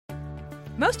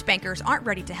Most bankers aren't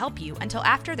ready to help you until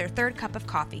after their third cup of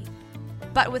coffee.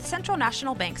 But with Central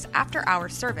National Bank's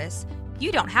after-hours service,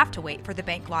 you don't have to wait for the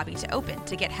bank lobby to open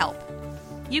to get help.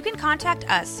 You can contact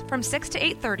us from 6 to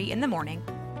 8:30 in the morning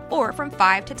or from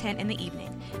 5 to 10 in the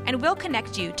evening, and we'll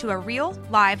connect you to a real,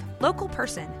 live, local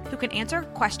person who can answer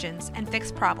questions and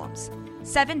fix problems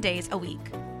 7 days a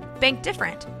week. Bank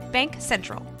different. Bank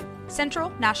Central. Central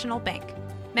National Bank.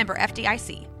 Member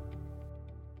FDIC.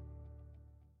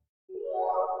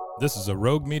 This is a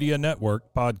Rogue Media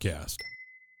Network podcast.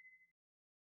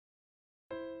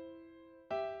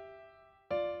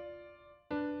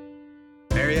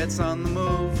 Marriott's on the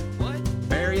move. What?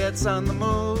 Marriott's on the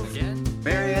move. Again?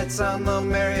 Marriott's on the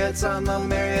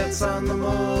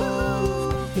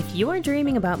move. If you are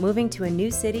dreaming about moving to a new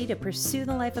city to pursue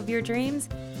the life of your dreams,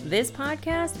 this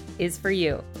podcast is for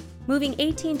you. Moving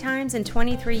 18 times in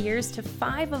 23 years to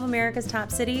 5 of America's top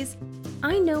cities,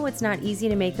 I know it's not easy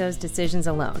to make those decisions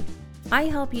alone. I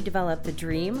help you develop the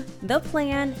dream, the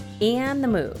plan, and the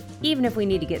move, even if we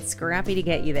need to get scrappy to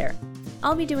get you there.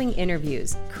 I'll be doing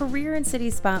interviews, career and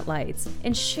city spotlights,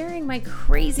 and sharing my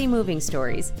crazy moving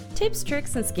stories, tips,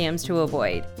 tricks, and scams to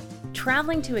avoid.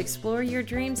 Traveling to explore your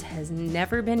dreams has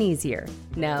never been easier.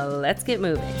 Now let's get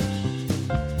moving.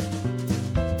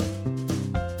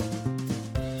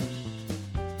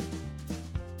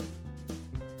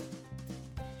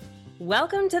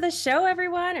 Welcome to the show,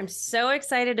 everyone. I'm so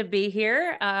excited to be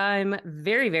here. I'm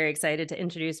very, very excited to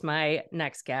introduce my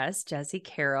next guest, Jessie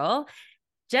Carroll.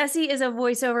 Jessie is a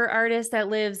voiceover artist that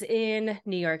lives in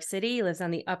New York City. He lives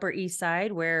on the Upper East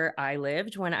Side where I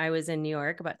lived when I was in New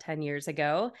York about 10 years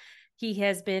ago. He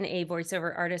has been a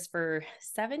voiceover artist for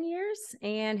 7 years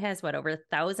and has over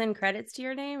 1,000 credits to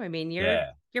your name. I mean,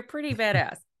 you're pretty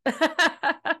badass.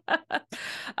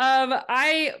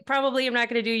 I probably am not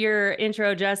going to do your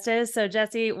intro justice. So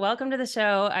Jessie, welcome to the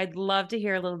show. I'd love to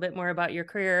hear a little bit more about your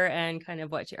career and kind of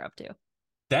what you're up to.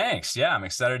 Thanks. Yeah, I'm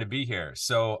excited to be here.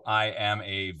 So I am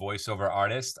a voiceover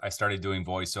artist. I started doing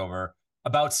voiceover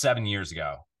about 7 years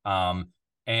ago.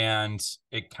 And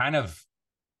it kind of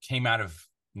came out of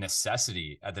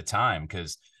necessity at the time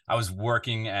because I was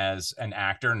working as an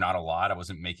actor, not a lot. I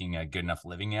wasn't making a good enough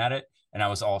living at it. And I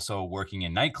was also working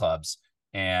in nightclubs,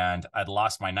 and I'd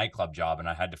lost my nightclub job, and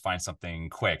I had to find something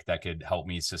quick that could help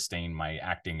me sustain my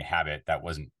acting habit that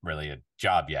wasn't really a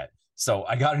job yet. So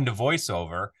I got into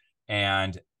voiceover,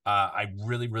 and I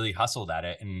really, really hustled at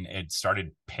it, and it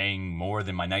started paying more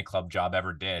than my nightclub job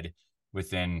ever did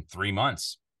within 3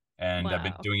 months. And wow. I've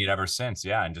been doing it ever since.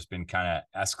 Yeah. And just been kind of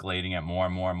escalating it more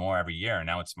and more and more every year. And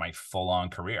now it's my full on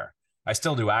career. I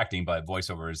still do acting, but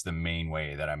voiceover is the main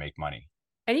way that I make money.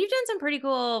 And you've done some pretty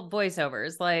cool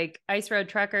voiceovers, like Ice Road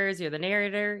Truckers. You're the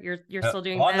narrator. You're still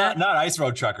doing that? Not Ice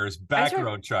Road Truckers, Back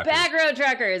Road Truckers. Back Road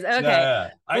Truckers. Okay. Yeah.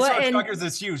 Ice Road Truckers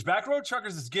is huge. Back Road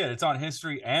Truckers is good. It's on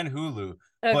History and Hulu.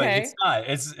 Okay. But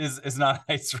it's not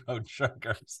Ice Road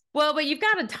Truckers. Well, but you've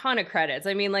got a ton of credits.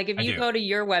 I mean, like if you go to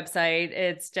your website,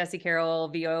 it's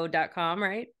jessiecarrollvo.com,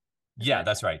 right? Yeah,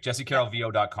 that's right.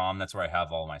 jessiecarrollvo.com. That's where I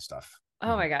have all my stuff.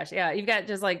 Oh my gosh. Yeah. You've got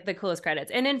just like the coolest credits.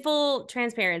 And in full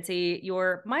transparency,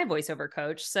 you're my voiceover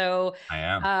coach. So I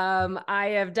am. I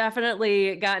have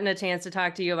definitely gotten a chance to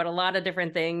talk to you about a lot of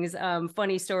different things.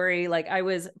 Funny story. Like I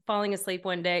was falling asleep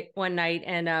one night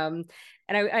and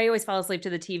I always fall asleep to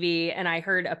the TV, and I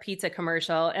heard a pizza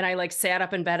commercial, and I like sat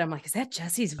up in bed. I'm like, is that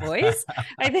Jessie's voice?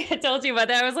 I think I told you about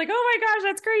that. I was like, oh my gosh,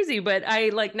 that's crazy. But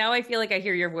now I feel like I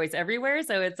hear your voice everywhere.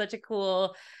 So it's such a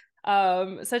cool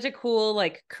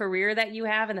like career that you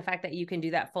have, and the fact that you can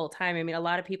do that full time. I mean, a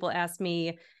lot of people ask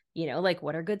me, like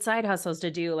what are good side hustles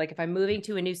to do? Like if I'm moving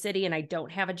to a new city and I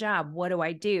don't have a job, what do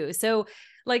I do? So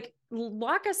like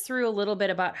walk us through a little bit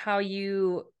about how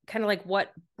you kind of like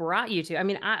what brought you to, I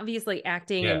mean, obviously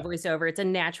acting and voiceover, it's a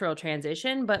natural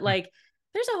transition, but like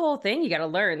there's a whole thing you got to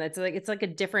learn. That's like, it's like a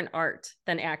different art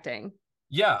than acting.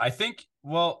 Yeah. I think,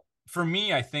 well, for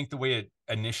me, I think the way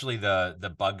initially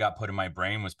the bug got put in my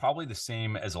brain was probably the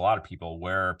same as a lot of people,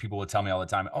 where people would tell me all the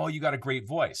time, oh, you got a great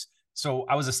voice. So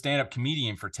I was a stand-up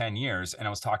comedian for 10 years and I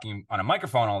was talking on a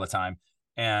microphone all the time.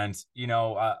 And,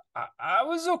 I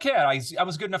was okay. I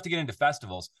was good enough to get into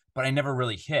festivals, but I never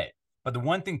really hit. But the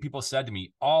one thing people said to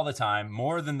me all the time,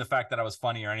 more than the fact that I was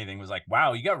funny or anything, was like,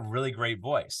 wow, you got a really great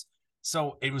voice.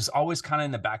 So it was always kind of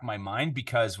in the back of my mind,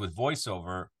 because with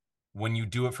voiceover, when you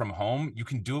do it from home, you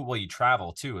can do it while you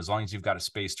travel too, as long as you've got a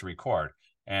space to record.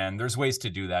 And there's ways to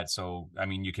do that. So, I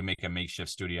mean, you can make a makeshift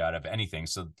studio out of anything.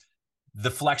 So the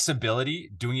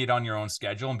flexibility, doing it on your own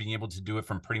schedule and being able to do it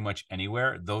from pretty much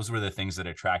anywhere, those were the things that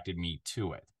attracted me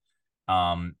to it.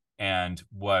 And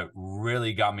what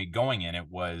really got me going in it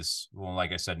was, well,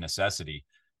 like I said, necessity.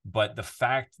 But the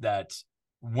fact that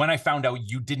when I found out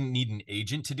you didn't need an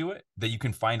agent to do it, that you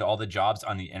can find all the jobs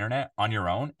on the internet on your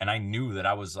own. And I knew that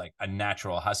I was like a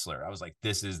natural hustler. I was like,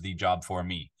 this is the job for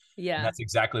me. Yeah. And that's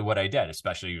exactly what I did,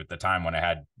 especially at the time when I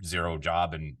had zero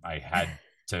job and I had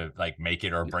to like make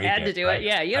it or break it. Had to do it.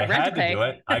 Yeah. You had rent to pay. Do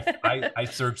it. I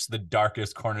searched the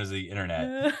darkest corners of the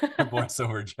internet for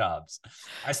voiceover jobs.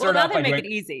 I started now off they by make doing,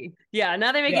 it easy. Yeah.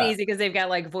 Now they make it easy because they've got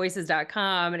like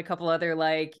voices.com and a couple other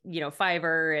like,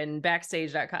 Fiverr and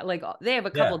backstage.com. Like they have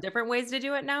a couple different ways to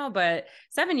do it now. But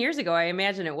 7 years ago, I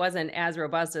imagine it wasn't as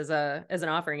robust as an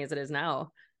offering as it is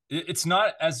now. It's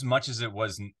not as much as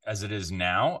it is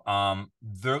now.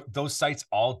 Those sites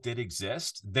all did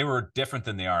exist. They were different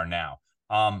than they are now.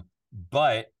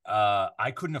 But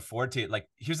I couldn't afford to, like,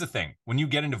 here's the thing. When you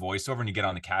get into voiceover and you get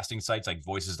on the casting sites like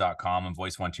voices.com and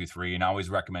voice123, and I always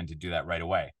recommend to do that right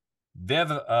away. They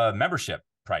have a membership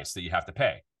price that you have to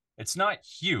pay. It's not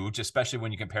huge, especially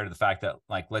when you compare to the fact that,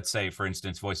 like, let's say, for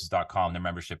instance, voices.com, their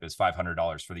membership is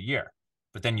 $500 for the year.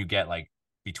 But then you get like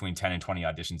between 10 and 20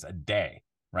 auditions a day.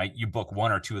 Right, you book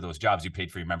 1 or 2 of those jobs, you paid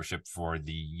for your membership for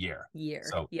the year.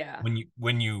 So yeah,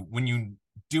 when you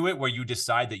do it where you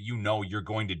decide that you're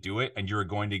going to do it and you're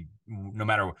going to, no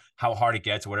matter how hard it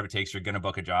gets or whatever it takes, you're going to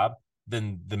book a job,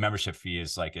 then the membership fee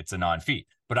is like, it's a non-fee.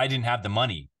 But I didn't have the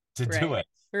money to do it,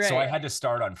 so I had to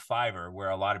start on Fiverr, where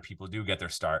a lot of people do get their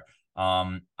start.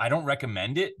 I don't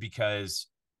recommend it because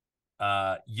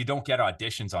you don't get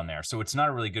auditions on there, so it's not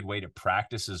a really good way to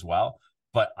practice as well.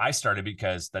 But I started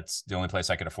because that's the only place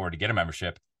I could afford to get a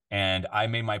membership. And I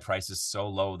made my prices so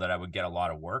low that I would get a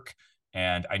lot of work.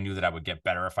 And I knew that I would get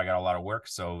better if I got a lot of work.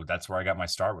 So that's where I got my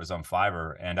start, was on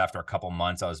Fiverr. And after a couple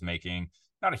months, I was making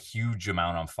not a huge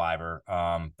amount on Fiverr,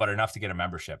 but enough to get a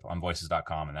membership on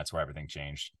voices.com. And that's where everything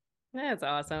changed. That's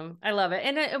awesome. I love it.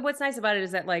 And what's nice about it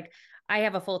is that, like, I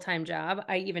have a full-time job.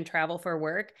 I even travel for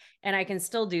work, and I can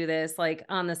still do this like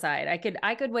on the side. I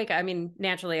could wake up. I mean,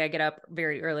 naturally I get up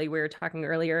very early. We were talking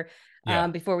earlier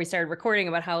before we started recording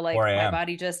about how, like, my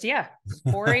body just,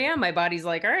 4 a.m. My body's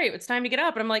like, all right, it's time to get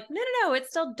up. And I'm like, no, it's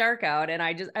still dark out. And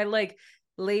I like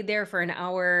laid there for an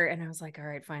hour and I was like, all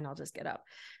right, fine, I'll just get up.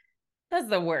 That's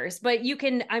the worst. But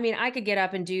I could get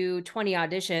up and do 20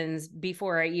 auditions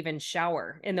before I even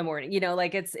shower in the morning.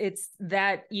 Like it's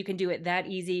that you can do it that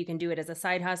easy. You can do it as a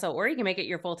side hustle, or you can make it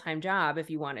your full-time job if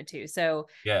you wanted to. So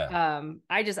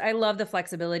I love the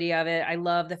flexibility of it. I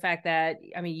love the fact that,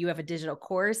 you have a digital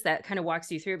course that kind of walks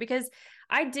you through, because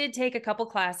I did take a couple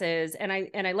classes and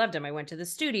I loved them. I went to the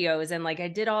studios and, like, I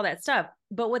did all that stuff.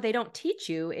 But what they don't teach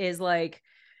you is, like,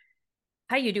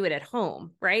 how you do it at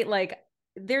home, right? Like,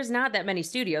 there's not that many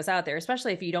studios out there,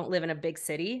 especially if you don't live in a big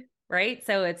city, right?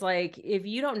 So it's like, if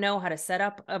you don't know how to set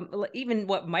up even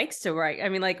what mics to write,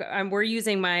 we're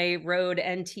using my Rode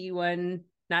NT1,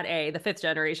 not A, the 5th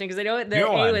generation, because I know the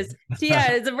A was,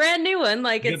 it's a brand new one.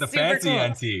 Like, it's the super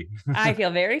fancy cool. NT. I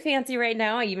feel very fancy right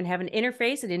now. I even have an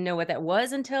interface. I didn't know what that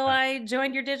was until I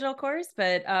joined your digital course,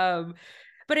 but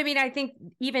I think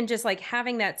even just like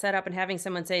having that set up and having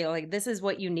someone say, like, this is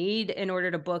what you need in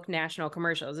order to book national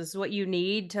commercials. This is what you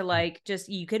need to, like,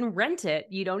 you can rent it.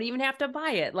 You don't even have to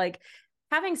buy it. Like,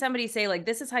 having somebody say, like,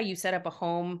 this is how you set up a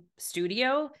home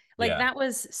studio. Like, that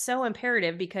was so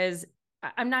imperative, because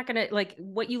I'm not going to, like,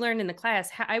 what you learned in the class,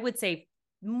 I would say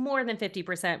more than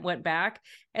 50% went back.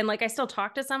 And, like, I still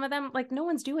talk to some of them, like, no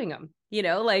one's doing them,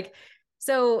 like,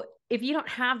 so if you don't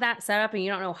have that set up and you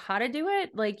don't know how to do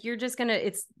it, like, you're just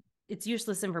it's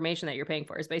useless information that you're paying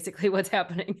for, is basically what's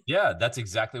happening. Yeah, that's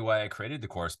exactly why I created the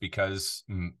course, because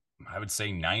I would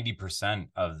say 90%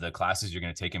 of the classes you're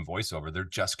going to take in voiceover, they're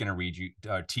just going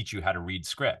to teach you how to read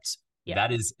scripts. Yeah.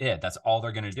 That is it. That's all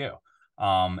they're going to do.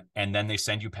 And then they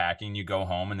send you packing, you go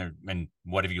home, and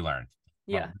what have you learned?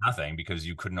 Well, nothing, because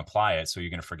you couldn't apply it. So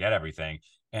you're going to forget everything.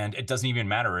 And it doesn't even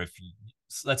matter if,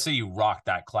 let's say you rock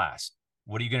that class.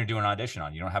 What are you going to do an audition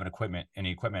on? You don't have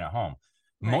any equipment at home.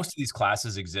 Right. Most of these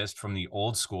classes exist from the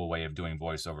old school way of doing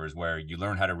voiceovers, where you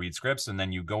learn how to read scripts and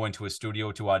then you go into a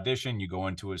studio to audition, you go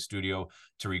into a studio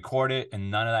to record it, and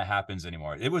none of that happens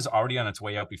anymore. It was already on its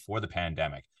way out before the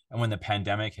pandemic. And when the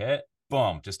pandemic hit,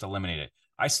 boom, just eliminate it.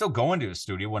 I still go into a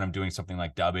studio when I'm doing something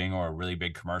like dubbing or a really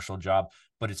big commercial job,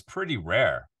 but it's pretty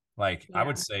rare. Like, I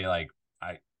would say, like,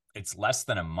 it's less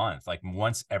than a month. Like,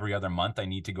 once every other month, I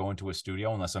need to go into a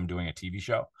studio unless I'm doing a TV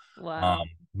show. Wow.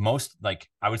 Most, like,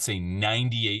 I would say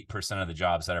 98% of the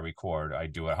jobs that I record, I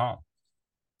do at home.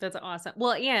 That's awesome.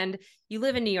 Well, and you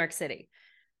live in New York City.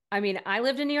 I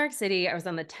lived in New York City. I was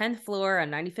on the 10th floor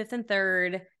on 95th and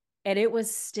 3rd, and it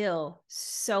was still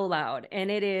so loud. And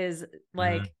it is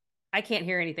like, I can't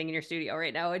hear anything in your studio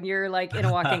right now. And you're, like, in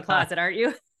a walk-in closet, aren't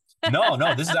you?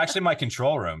 No, this is actually my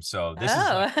control room. So this is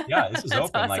like, yeah, this is That's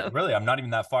open. Like awesome. really, I'm not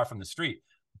even that far from the street.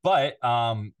 But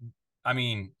I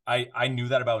mean, I knew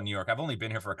that about New York. I've only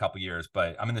been here for a couple years,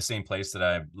 but I'm in the same place that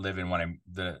I live in when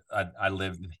I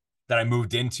lived that I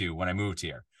moved into when I moved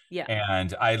here. Yeah.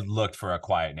 And I looked for a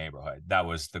quiet neighborhood. That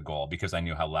was the goal because I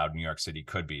knew how loud New York City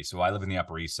could be. So I live in the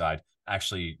Upper East Side,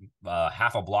 actually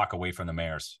half a block away from the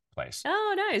mayor's place.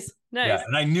 Oh, nice. Yeah, Nice.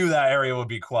 and I knew that area would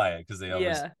be quiet because they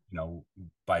always, Yeah.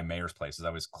 by mayor's places, I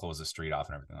always close the street off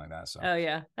and everything like that. So Oh,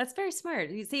 yeah. That's very smart.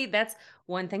 You see, that's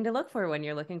one thing to look for when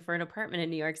you're looking for an apartment in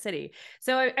New York City.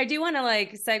 So I do want to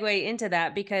like segue into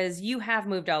that because you have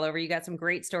moved all over. You got some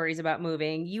great stories about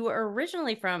moving. You were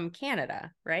originally from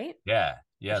Canada, right? yeah, Or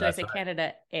should I that's say right.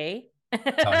 Canada A? Oh,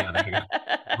 yeah, there you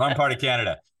go. Wrong part of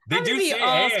Canada. They I'm gonna do be say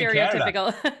all A in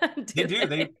Canada. stereotypical. They do.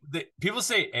 They people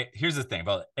say A. Here's the thing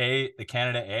about A, the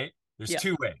Canada A. There's Yeah.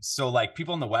 two ways. So like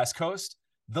people on the West Coast,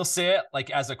 they'll say it like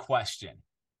as a question.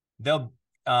 They'll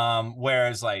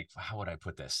whereas like how would I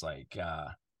put this?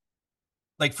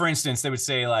 Like for instance, they would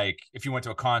say like if you went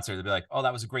to a concert, they'd be like, "Oh,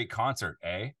 that was a great concert,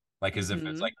 eh?" Like as if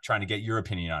it's Mhm. like trying to get your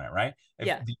opinion on it, right? If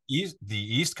Yeah. the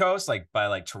East Coast, like by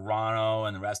like Toronto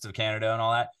and the rest of Canada and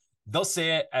all that, they'll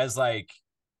say it as like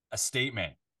a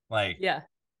statement, like Yeah.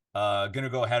 gonna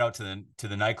go head out to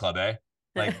the nightclub, eh?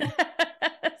 Like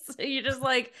So you just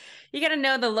like you got to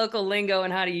know the local lingo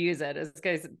and how to use it. It's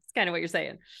kind of what you're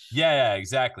saying. yeah,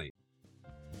 exactly.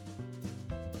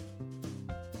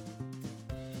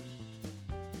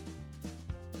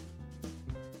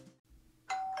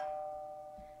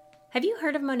 Have you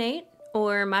heard of Monat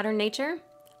or Modern Nature?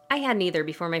 I hadn't either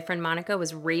before my friend Monica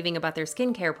was raving about their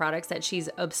skincare products that she's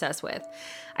obsessed with.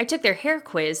 I took their hair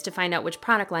quiz to find out which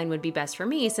product line would be best for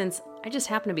me since I just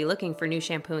happen to be looking for new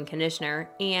shampoo and conditioner,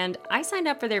 and I signed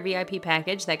up for their VIP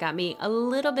package that got me a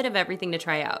little bit of everything to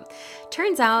try out.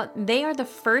 Turns out they are the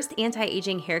first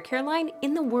anti-aging hair care line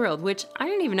in the world, which I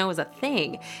didn't even know was a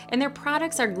thing, and their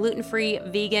products are gluten-free,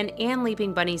 vegan, and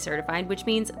Leaping Bunny certified, which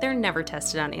means they're never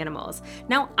tested on animals.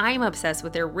 Now I'm obsessed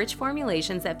with their rich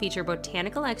formulations that feature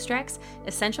botanical extracts,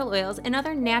 essential oils, and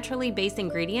other naturally based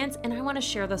ingredients, and I want to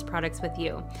share those products with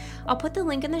you. I'll put the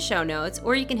link in the show notes,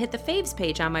 or you can hit the faves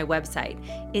page on my website.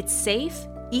 It's safe,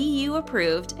 EU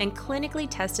approved, and clinically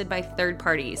tested by third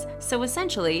parties, so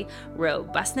essentially,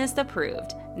 robustness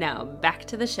approved. Now back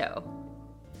to the show.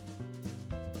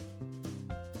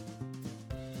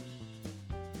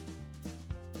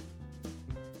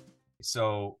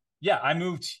 So yeah, I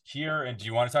moved here, and do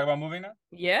you want to talk about moving now?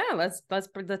 Yeah, let's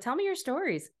tell me your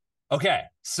stories. Okay,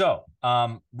 so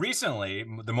recently,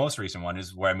 the most recent one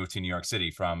is where I moved to New York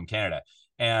City from Canada,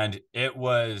 and it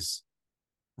was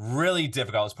really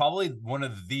difficult. It's probably one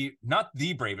of the, not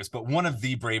the bravest, but one of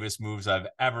the bravest moves I've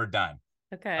ever done.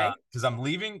 Okay. Because I'm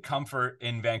leaving comfort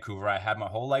in Vancouver. I had my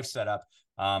whole life set up.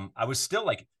 I was still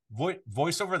like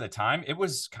voiceover at the time. It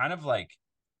was kind of like,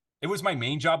 it was my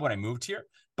main job when I moved here,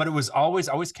 but it was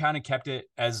always kind of kept it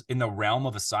as in the realm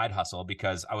of a side hustle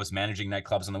because I was managing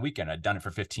nightclubs on the weekend. I'd done it for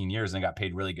 15 years and I got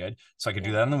paid really good. So I could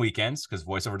do that on the weekends because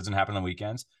voiceover doesn't happen on the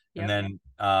weekends. Yep. And then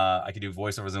I could do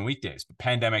voiceovers on weekdays. But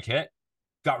pandemic hit,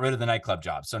 got rid of the nightclub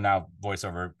job. So now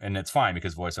voiceover, and it's fine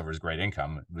because voiceover is great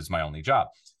income. It was my only job.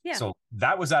 Yeah. So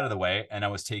that was out of the way. And I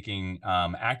was taking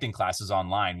acting classes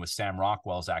online with Sam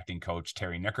Rockwell's acting coach,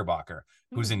 Terry Knickerbocker,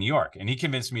 who's in New York. And he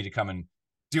convinced me to come and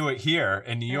do it here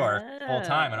in New York full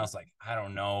time. And I was like, I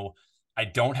don't know. I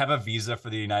don't have a visa for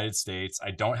the United States.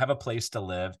 I don't have a place to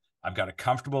live. I've got a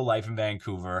comfortable life in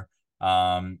Vancouver.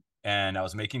 And I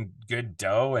was making good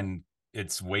dough, and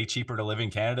it's way cheaper to live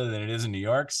in Canada than it is in New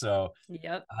York. So,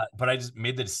 Yep. But I just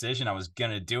made the decision I was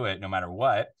going to do it no matter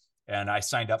what. And I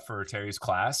signed up for Terry's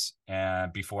class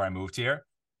and before I moved here.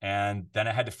 And then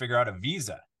I had to figure out a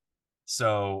visa.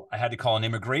 So I had to call an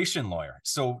immigration lawyer.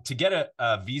 So to get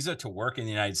a visa to work in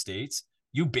the United States,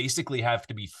 you basically have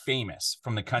to be famous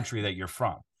from the country that you're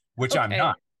from, which I'm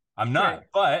not. Right.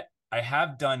 But I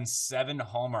have done 7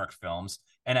 Hallmark films,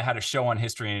 and I had a show on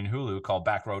History and Hulu called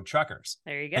Back Road Truckers.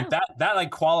 There you go. And that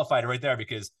like qualified right there,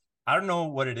 because I don't know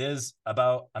what it is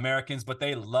about Americans, but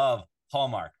they love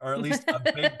Hallmark, or at least a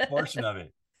big portion of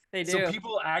it. They do. So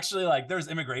people actually like, there's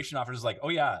immigration officers like, oh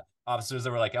yeah, officers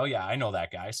that were like, oh yeah, I know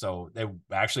that guy. So it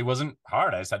actually wasn't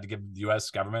hard. I just had to give the U.S.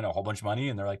 government a whole bunch of money,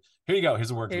 and they're like, here you go,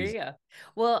 here's a work visa. There you go.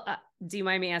 Well, do you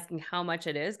mind me asking how much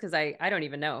it is? Because I don't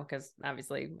even know, because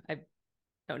obviously I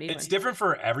don't need It's one. different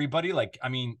for everybody. Like, I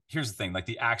mean, here's the thing, like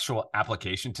the actual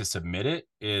application to submit it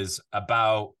is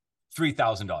about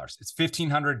 $3,000. It's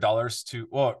 $1,500 to,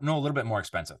 well, no, a little bit more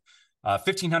expensive.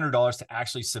 $1,500 to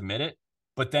actually submit it,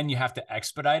 but then you have to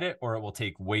expedite it or it will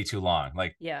take way too long.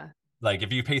 Like, yeah. Like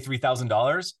if you pay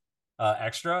 $3,000,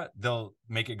 extra, they'll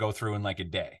make it go through in like a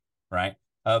day, right?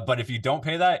 But if you don't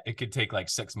pay that, it could take like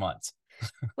 6 months.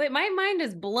 Wait, my mind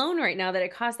is blown right now that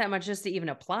it costs that much just to even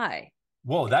apply.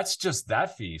 Whoa, that's just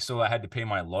that fee. So I had to pay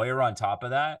my lawyer on top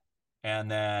of that. And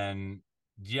then,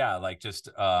 yeah, like just,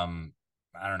 I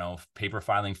don't know, paper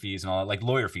filing fees and all that, like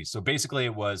lawyer fees. So basically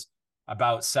it was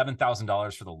about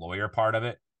 $7,000 for the lawyer part of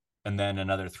it. And then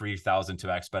another $3,000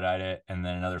 to expedite it. And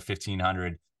then another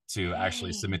 $1,500 to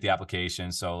actually submit the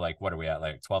application. So like, what are we at?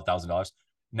 Like $12,000.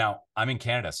 Now I'm in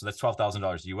Canada, so that's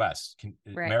 $12,000 US.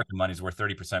 Right. American money is worth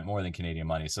 30% more than Canadian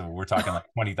money. So we're talking like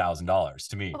 $20,000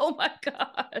 to me. Oh my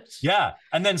gosh. Yeah.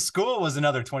 And then school was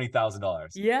another $20,000.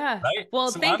 Yeah. Right.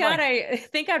 Well, So thank I'm God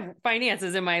thank God finance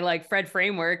is in my like Fred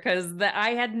framework, because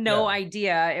I had no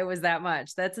idea it was that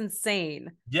much. That's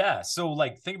insane. Yeah. So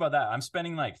like, think about that. I'm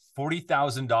spending like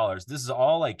 $40,000. This is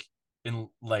all like in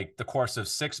like the course of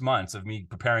 6 months of me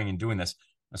preparing and doing this.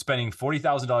 I'm spending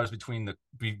 $40,000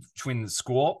 between the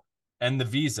school and the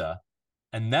visa.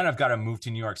 And then I've got to move to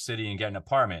New York City and get an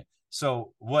apartment.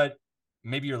 So what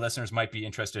maybe your listeners might be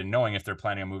interested in knowing if they're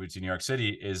planning on moving to New York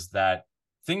City is that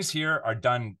things here are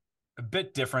done a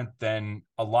bit different than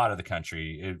a lot of the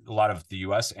country, a lot of the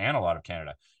US and a lot of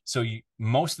Canada. So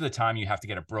most of the time you have to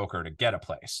get a broker to get a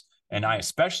place. And I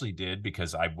especially did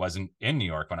because I wasn't in New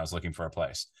York when I was looking for a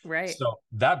place. Right. So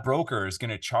that broker is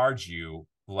going to charge you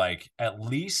like at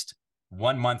least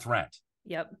 1 month rent.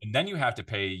 Yep. And then you have to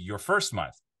pay your first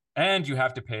month and you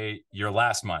have to pay your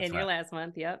last month. In your last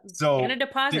month. Yep. So and a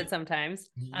deposit sometimes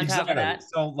on top of that.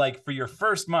 So like for your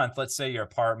first month, let's say your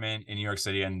apartment in New York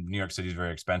City, and New York City is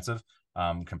very expensive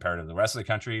compared to the rest of the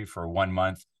country, for 1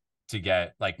 month to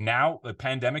get, like, now the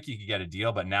pandemic, you could get a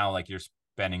deal, but now like you're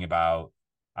spending about,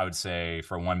 I would say,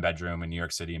 for 1 bedroom in New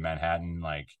York City, Manhattan,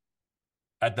 like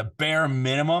at the bare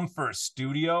minimum for a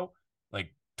studio,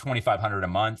 like $2,500 a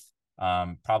month,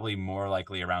 probably more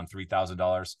likely around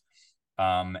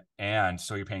 $3,000. And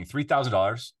so you're paying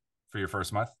 $3,000 for your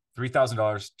first month,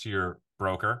 $3,000 to your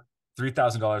broker,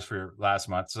 $3,000 for your last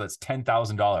month. So that's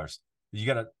 $10,000 you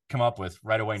got to come up with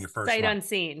right away in your first sight month.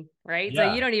 Unseen, right? Yeah.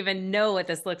 So you don't even know what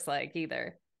this looks like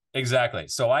either. Exactly.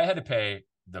 So I had to pay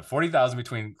the $40,000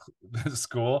 between the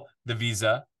school, the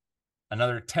visa,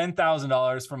 another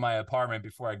 $10,000 for my apartment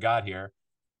before I got here.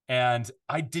 And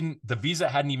the visa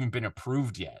hadn't even been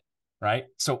approved yet. Right.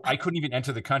 So I couldn't even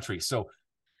enter the country. So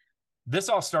this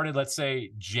all started, let's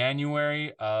say,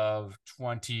 January of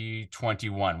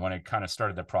 2021, when it kind of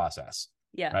started the process.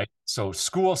 Yeah. Right. So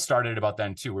school started about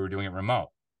then too. We were doing it remote.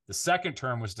 The second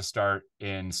term was to start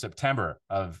in September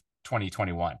of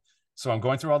 2021. So I'm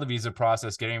going through all the visa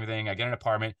process, getting everything. I get an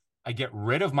apartment. I get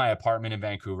rid of my apartment in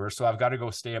Vancouver. So I've got to go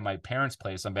stay at my parents'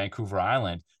 place on Vancouver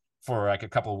Island for like a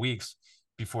couple of weeks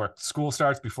before school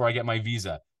starts, before I get my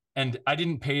visa. And I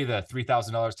didn't pay the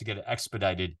 $3,000 to get it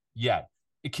expedited yet.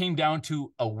 It came down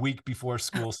to a week before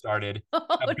school started.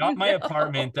 I've got my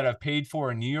apartment that I've paid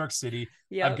for in New York City.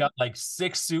 Yep. I've got like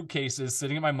 6 suitcases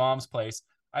sitting at my mom's place.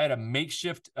 I had a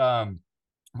makeshift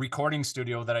recording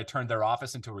studio that I turned their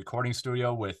office into a recording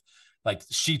studio with like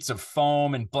sheets of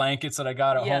foam and blankets that I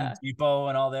got at Home Depot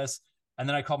and all this. And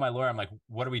then I called my lawyer. I'm like,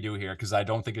 what do we do here? Because I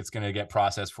don't think it's going to get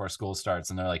processed before school starts.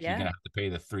 And they're like, you're going to have to pay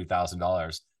the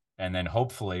 $3,000. And then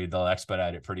hopefully they'll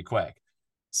expedite it pretty quick.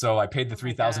 So I paid the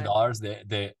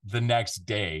 $3,000 the next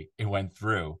day it went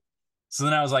through. So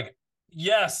then I was like,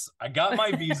 yes, I got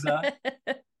my visa,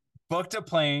 booked a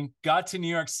plane, got to New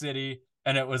York City,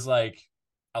 and it was like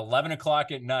 11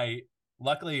 o'clock at night.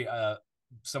 Luckily,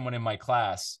 someone in my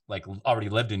class like already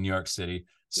lived in New York City.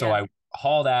 So I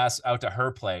hauled ass out to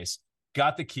her place,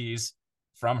 got the keys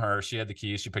from her. She had the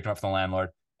keys. She picked them up from the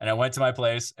landlord. And I went to my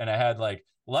place and I had like,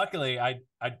 luckily I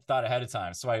thought ahead of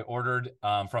time. So I ordered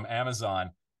from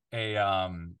Amazon a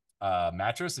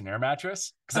mattress, an air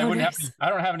mattress, because I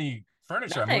don't have any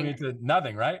furniture. I'm moving into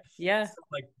nothing, right? Yeah. So,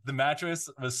 like, the mattress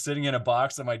was sitting in a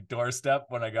box on my doorstep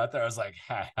when I got there. I was like,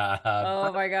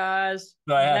 oh my gosh.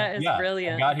 So that is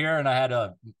brilliant. I got here and I had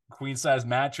a queen size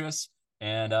mattress,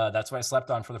 and that's what I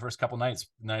slept on for the first couple nights.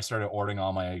 And then I started ordering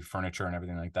all my furniture and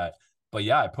everything like that. But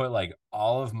yeah, I put like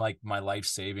all of my life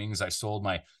savings. I sold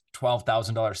my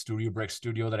 $12,000 studio brick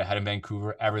studio that I had in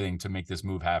Vancouver, everything to make this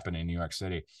move happen in New York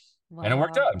City. Wow. And it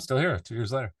worked out. I'm still here 2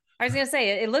 years later. I was going to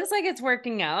say, it looks like it's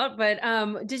working out, but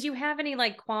did you have any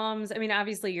like qualms? I mean,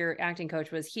 obviously your acting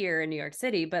coach was here in New York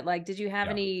City, but like, did you have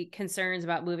any concerns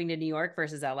about moving to New York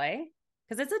versus LA?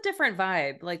 Because it's a different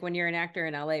vibe, like when you're an actor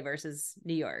in LA versus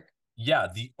New York. Yeah.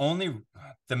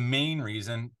 The main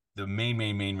reason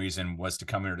was to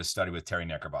come here to study with Terry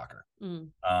Knickerbocker.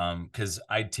 Because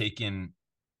I'd taken,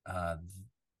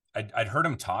 I'd heard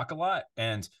him talk a lot,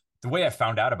 and the way I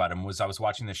found out about him was I was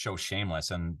watching the show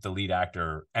Shameless, and the lead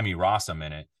actor, Emmy Rossum,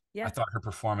 in it. Yeah. I thought her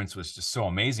performance was just so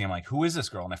amazing. I'm like, who is this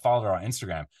girl? And I followed her on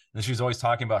Instagram. And she was always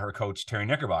talking about her coach, Terry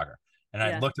Knickerbocker. And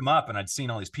I looked him up, and I'd seen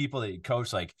all these people that he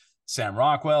coached, like Sam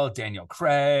Rockwell, Daniel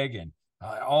Craig, and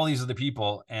all these other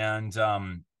people. And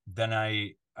then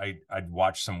I'd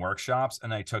watched some workshops,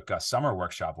 and I took a summer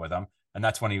workshop with him. And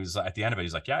that's when he was at the end of it.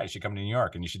 He's like, yeah, you should come to New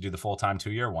York and you should do the full-time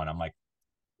 2-year one. I'm like,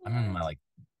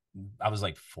 I was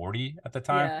like 40 at the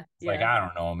time. Like, I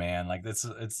don't know, man. Like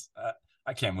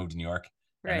I can't move to New York.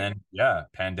 Right. And then,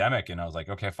 pandemic. And I was like,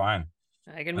 okay, fine.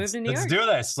 I can move to New York. Let's do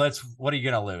this. What are you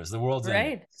going to lose? The world's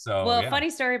ending. So, well, funny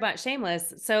story about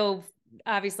Shameless. So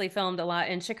obviously filmed a lot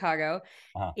in Chicago.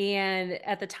 And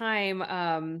at the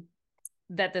time,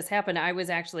 that this happened, I was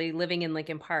actually living in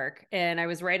Lincoln Park, and I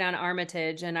was right on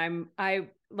Armitage, and I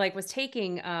was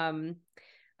taking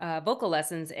vocal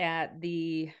lessons at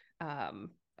the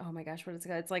oh my gosh, what is it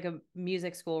called? It's like a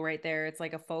music school right there. It's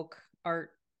like a folk art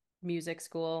music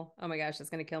school. Oh my gosh, that's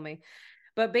gonna kill me.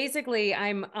 But basically,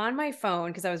 I'm on my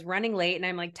phone because I was running late, and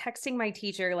I'm like texting my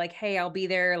teacher like, hey, I'll be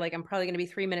there, like I'm probably gonna be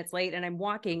 3 minutes late, and I'm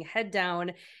walking head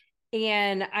down,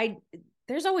 and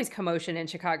there's always commotion in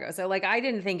Chicago. So like, I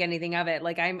didn't think anything of it.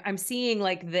 Like I'm seeing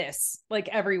like this, like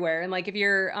everywhere. And like, if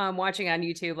you're watching on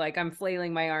YouTube, like I'm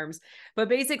flailing my arms, but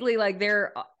basically like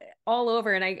they're all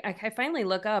over. And I finally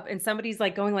look up, and somebody's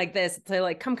like going like this. They're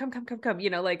like, come,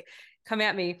 like come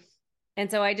at me. And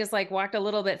so I just like walked a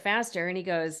little bit faster, and he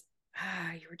goes,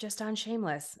 you were just on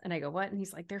Shameless. And I go, what? And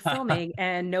he's like, they're filming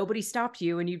and nobody stopped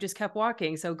you, and you just kept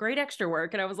walking. So great extra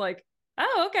work. And I was like,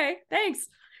 oh, okay, thanks.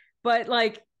 But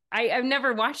like, I've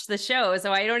never watched the show,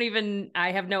 so I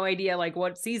have no idea like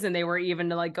what season they were, even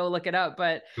to like go look it up.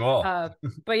 But cool.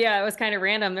 But yeah, it was kind of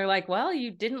random. They're like, well,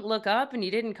 you didn't look up and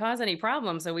you didn't cause any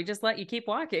problems, so we just let you keep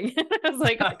walking. I was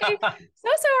like, okay, so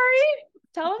sorry.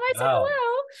 Tell them I said hello.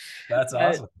 That's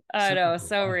awesome. I know,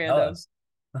 so random.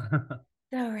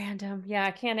 So random. Yeah,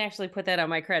 I can't actually put that on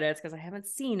my credits because I haven't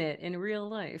seen it in real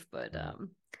life. But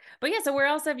yeah, so where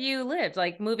else have you lived?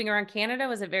 Like moving around Canada,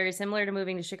 was it very similar to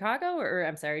moving to Chicago, or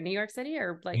I'm sorry, New York City,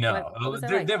 or like no? What was it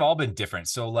like? They've all been different.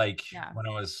 So like when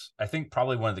I think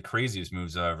probably one of the craziest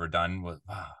moves I've ever done was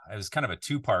it was kind of a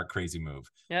 2-part crazy move.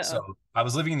 So I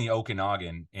was living in the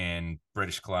Okanagan in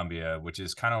British Columbia, which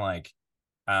is kind of like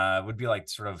would be like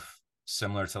sort of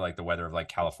similar to like the weather of like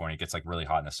California. It gets like really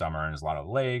hot in the summer, and there's a lot of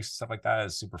lakes, stuff like that.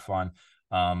 It's super fun.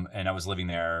 And I was living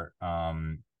there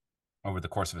over the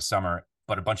course of a summer,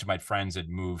 but a bunch of my friends had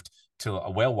moved to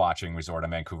a whale watching resort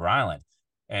on Vancouver Island.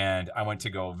 And I went to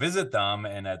go visit them,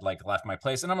 and I'd like left my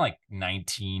place, and I'm like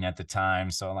 19 at the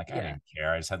time. So I'm like, I didn't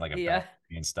care. I just had like a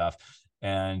balcony and stuff.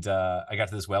 And I got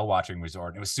to this whale watching resort,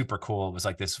 and it was super cool. It was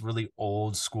like this really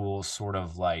old school sort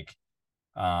of like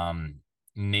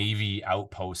Navy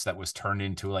outpost that was turned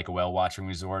into like a whale watching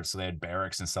resort. So they had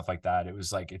barracks and stuff like that. It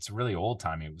was like, it's really old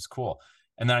timey. It was cool.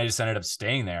 And then I just ended up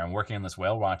staying there and working in this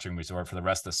whale watching resort for the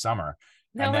rest of the summer.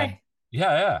 No way.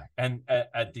 And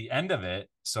at the end of it,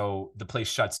 so the place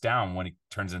shuts down when it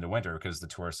turns into winter because the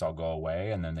tourists all go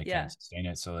away, and then they can't sustain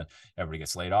it. So then everybody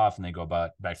gets laid off, and they go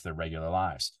back to their regular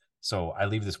lives. So I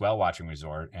leave this whale watching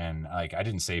resort, and like, I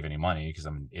didn't save any money because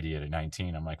I'm an idiot at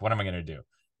 19. I'm like, what am I going to do?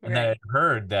 And then I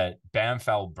heard that Banff,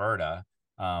 Alberta,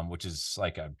 which is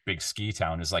like a big ski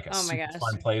town, is like a super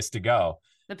fun place to go.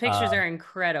 The pictures are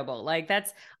incredible. Like,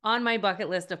 that's on my bucket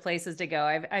list of places to go.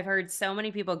 I've heard so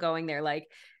many people going there, like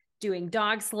doing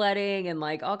dog sledding and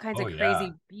like all kinds of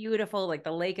crazy, beautiful, like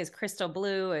the lake is crystal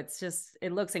blue. It's just,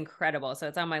 it looks incredible. So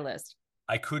it's on my list.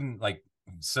 I couldn't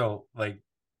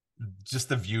just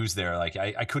the views there. Like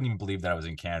I couldn't even believe that I was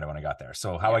in Canada when I got there.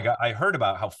 So I heard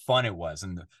about how fun it was,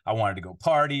 and I wanted to go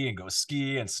party and go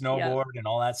ski and snowboard and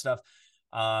all that stuff.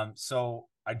 So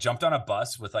I jumped on a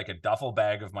bus with like a duffel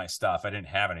bag of my stuff. I didn't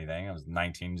have anything. I was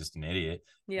 19, just an idiot.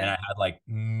 And I had like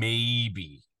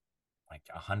maybe like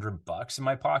 $100 in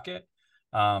my pocket.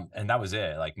 And that was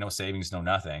it. Like no savings, no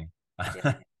nothing.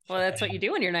 Well, that's what you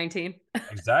do when you're 19.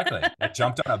 Exactly. I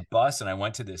jumped on a bus and I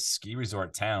went to this ski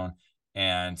resort town,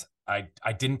 and I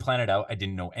didn't plan it out. I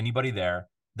didn't know anybody there.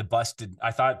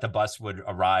 I thought the bus would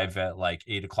arrive at like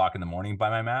 8 o'clock in the morning by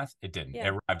my math. It didn't. It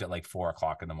arrived at like 4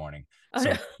 o'clock in the morning.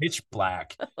 So pitch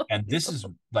black. And this is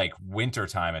like winter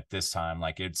time at this time.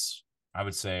 Like it's, I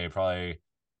would say probably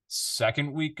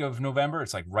second week of November.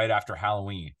 It's like right after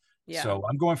Halloween. So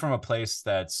I'm going from a place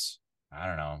that's, I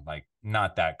don't know, like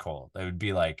not that cold. It would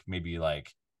be like maybe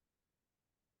like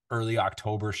early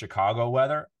October Chicago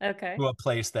weather to a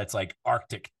place that's like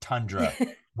Arctic tundra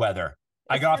weather.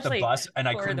 I got off the bus and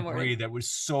I couldn't breathe. It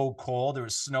was so cold. There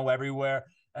was snow everywhere.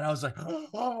 And I was like,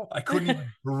 oh, I couldn't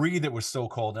even breathe. It was so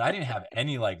cold. And I didn't have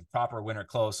any like proper winter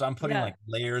clothes. So I'm putting like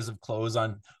layers of clothes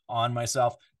on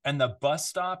myself. And the bus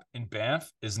stop in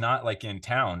Banff is not like in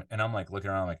town. And I'm like looking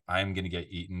around like I'm going to get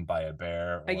eaten by a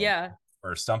bear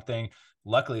or something.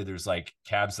 Luckily, there's like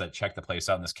cabs that check the place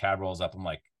out, and this cab rolls up. I'm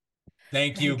like,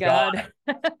 thank you, God.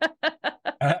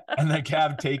 And the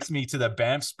cab takes me to the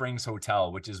Banff Springs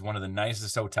Hotel, which is one of the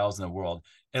nicest hotels in the world.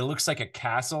 It looks like a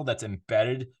castle that's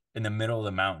embedded in the middle of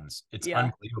the mountains. It's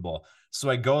unbelievable. So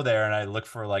I go there and I look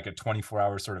for like a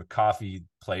 24-hour sort of coffee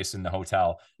place in the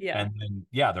hotel. Yeah. And then,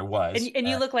 there was. And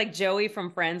you look like Joey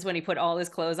from Friends when he put all his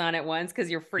clothes on at once because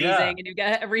you're freezing and you've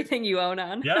got everything you own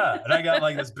on. Yeah. And I got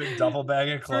like this big duffel bag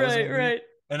of clothes. Right.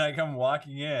 And I come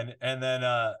walking in, and then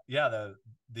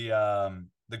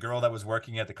the girl that was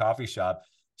working at the coffee shop,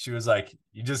 she was like,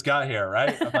 you just got here,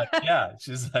 right? I'm like, yeah.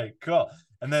 She's like, cool.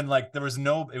 And then like it was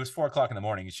 4:00 in the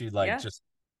morning.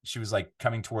 She was like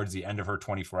coming towards the end of her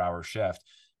 24-hour shift.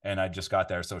 And I just got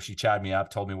there. So she chatted me up,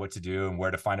 told me what to do and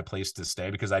where to find a place to stay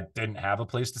because I didn't have a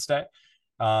place to stay.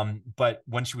 But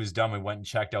when she was done, we went and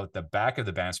checked out the back of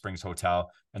the Banff Springs Hotel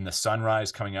and the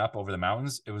sunrise coming up over the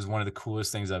mountains. It was one of the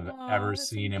coolest things I've ever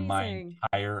seen in my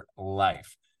entire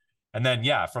life. And then,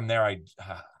 from there, I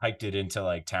hiked it into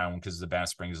like town because the Banff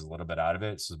Springs is a little bit out of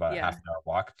it. So it's about a half an hour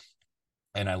walk.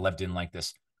 And I lived in like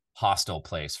this hostel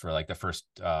place for like the first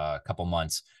couple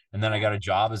months. And then I got a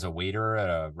job as a waiter at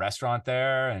a restaurant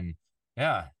there. And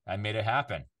I made it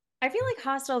happen. I feel like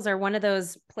hostels are one of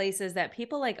those places that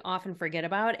people like often forget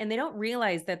about, and they don't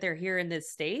realize that they're here in the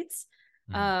States.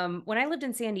 When I lived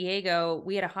in San Diego,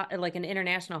 we had like an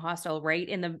international hostel right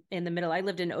in the middle. I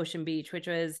lived in Ocean Beach, which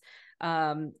was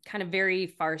kind of very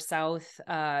far south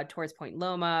towards Point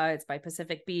Loma. It's by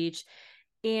Pacific Beach.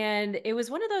 And it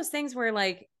was one of those things where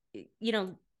like,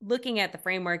 looking at the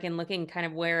framework and looking kind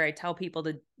of what I tell people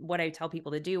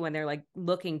to do when they're like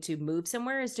looking to move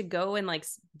somewhere is to go and like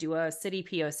do a city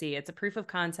POC. It's a proof of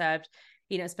concept,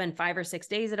 spend 5 or 6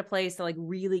 days at a place to like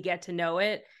really get to know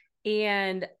it.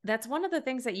 And that's one of the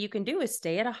things that you can do is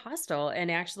stay at a hostel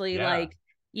and actually like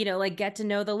get to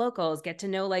know the locals, get to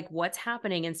know like what's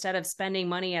happening instead of spending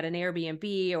money at an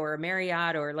Airbnb or a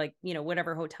Marriott or like,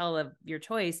 whatever hotel of your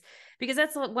choice, because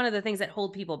that's one of the things that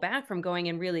hold people back from going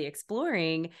and really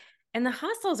exploring. And the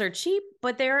hostels are cheap,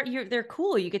 but they're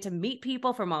cool. You get to meet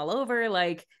people from all over.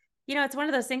 Like, it's one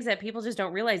of those things that people just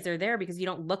don't realize they're there because you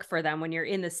don't look for them when you're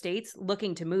in the States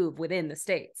looking to move within the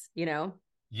States,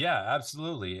 Yeah,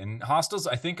 absolutely. And hostels,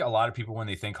 I think a lot of people, when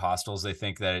they think hostels, they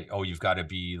think that, you've got to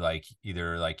be like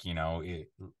either like, in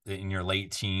your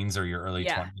late teens or your early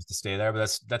 20s to stay there.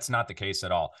 But that's not the case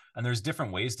at all. And there's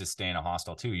different ways to stay in a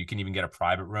hostel too. You can even get a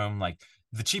private room. Like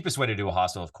the cheapest way to do a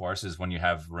hostel, of course, is when you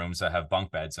have rooms that have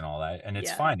bunk beds and all that. And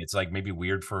it's fine. It's like maybe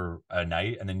weird for a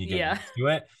night and then you get used to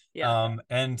it.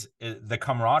 The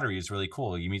camaraderie is really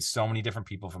cool. You meet so many different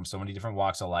people from so many different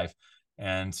walks of life.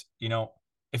 And,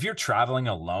 if you're traveling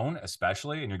alone,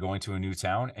 especially, and you're going to a new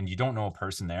town and you don't know a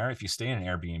person there, if you stay in an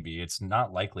Airbnb, it's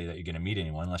not likely that you're going to meet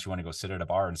anyone unless you want to go sit at a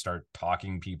bar and start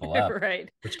talking people up, right?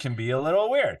 Which can be a little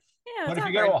weird. Yeah, but if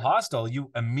you go to a hostel,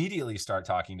 you immediately start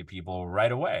talking to people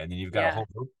right away. And then you've got a whole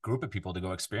group of people to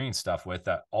go experience stuff with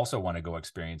that also want to go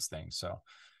experience things. So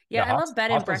I love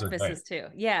bed and breakfasts too.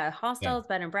 Yeah, hostels,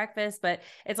 bed and breakfast, but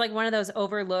it's like one of those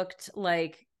overlooked,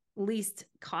 like least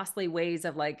costly ways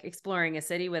of like exploring a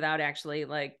city without actually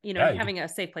like, having a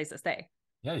safe place to stay.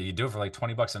 Yeah. You do it for like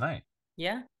 $20 a night.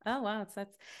 Yeah. Oh, wow.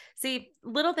 That's see,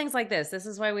 little things like this. This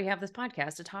is why we have this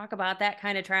podcast to talk about that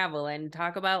kind of travel and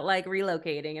talk about like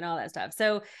relocating and all that stuff.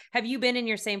 So have you been in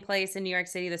your same place in New York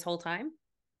City this whole time?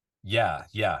 Yeah.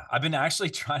 I've been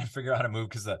actually trying to figure out how to move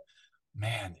because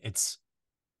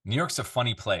New York's a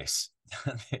funny place.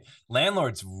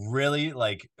 Landlords really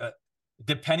like,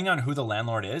 depending on who the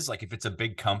landlord is, like if it's a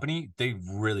big company, they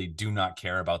really do not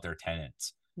care about their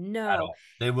tenants. No.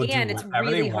 They will and it's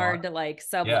really hard to like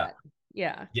sublet.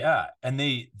 Yeah. And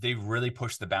they really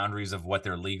push the boundaries of what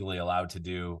they're legally allowed to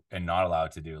do and not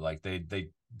allowed to do. Like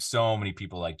so many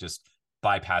people like just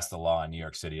bypass the law in New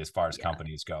York City as far as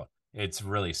companies go. It's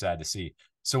really sad to see.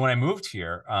 So when I moved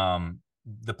here,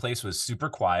 the place was super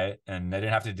quiet and they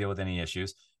didn't have to deal with any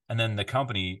issues. And then the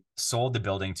company sold the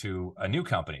building to a new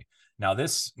company. Now,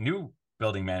 this new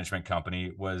building management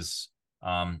company was,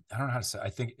 I don't know how to say,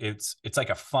 I think it's like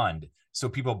a fund. So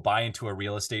people buy into a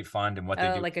real estate fund and what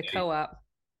they do. Like a co-op.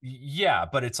 Yeah.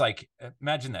 But it's like,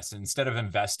 imagine this, instead of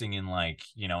investing in like,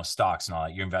 stocks and all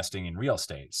that, you're investing in real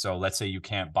estate. So let's say you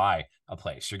can't buy a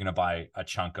place. You're going to buy a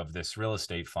chunk of this real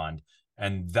estate fund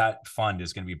And that fund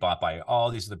is going to be bought by all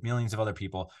these the millions of other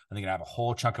people. And they're going to have a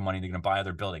whole chunk of money. They're going to buy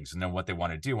other buildings. And then what they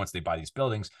want to do once they buy these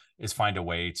buildings is find a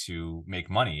way to make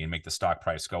money and make the stock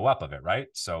price go up of it. Right.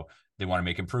 So they want to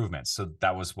make improvements. So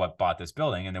that was what bought this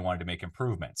building. And they wanted to make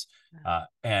improvements.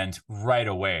 And right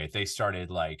away, they started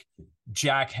like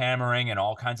jackhammering and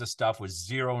all kinds of stuff with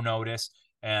zero notice.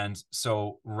 And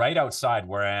so right outside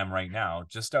where I am right now,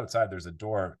 just outside, there's a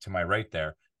door to my right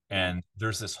there. And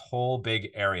there's this whole big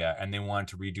area, and they wanted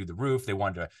to redo the roof. They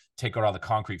wanted to take out all the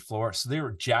concrete floor. So they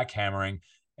were jackhammering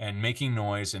and making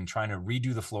noise and trying to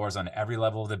redo the floors on every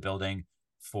level of the building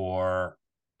for,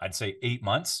 I'd say, 8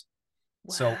 months.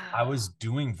 Wow. So I was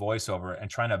doing voiceover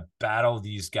and trying to battle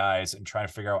these guys and trying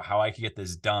to figure out how I could get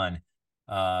this done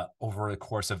over the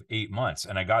course of 8 months.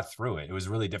 And I got through it. It was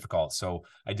really difficult. So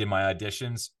I did my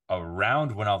auditions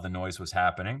around when all the noise was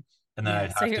happening. And then I'd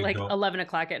have so you're to like go, 11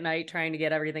 o'clock at night trying to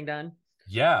get everything done.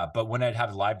 Yeah. But when I'd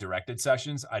have live directed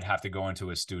sessions, I'd have to go into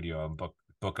a studio and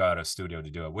book out a studio to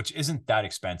do it, which isn't that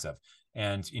expensive.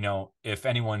 And, you know, if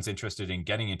anyone's interested in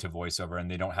getting into voiceover and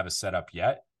they don't have a setup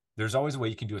yet, there's always a way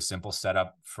you can do a simple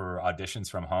setup for auditions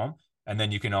from home. And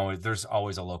then you can there's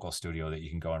always a local studio that you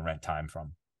can go and rent time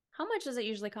from. How much does it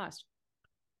usually cost?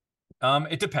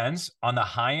 It depends. On the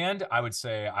high end, I would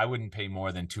say I wouldn't pay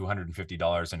more than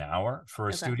 $250 an hour for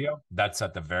a studio. That's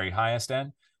at the very highest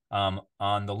end.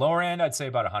 On the lower end, I'd say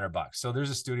about $100. So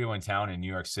there's a studio in town in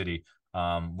New York City,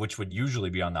 which would usually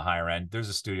be on the higher end. There's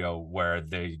a studio where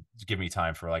they give me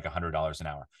time for like $100 an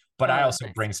hour. But I also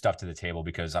bring stuff to the table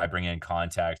because I bring in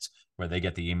contacts where they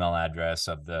get the email address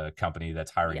of the company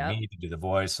that's hiring me to do the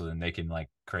voice. So then they can like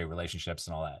create relationships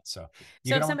and all that. So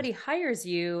if somebody hires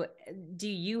you, do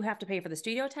you have to pay for the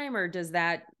studio time, or does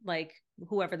that, like,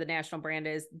 whoever the national brand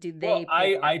is, do they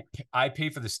pay for it? I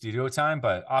pay for the studio time,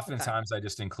 but oftentimes I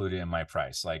just include it in my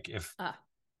price. Like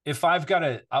if I've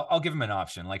got I'll give them an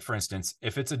option. Like, for instance,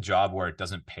 if it's a job where it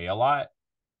doesn't pay a lot,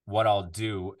 what I'll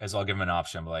do is I'll give them an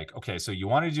option. Like, okay, so you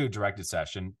want to do a directed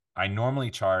session. I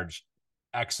normally charge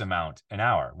X amount an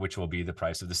hour, which will be the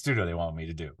price of the studio they want me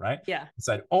to do. Right. Yeah.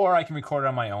 Or I can record it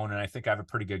on my own. And I think I have a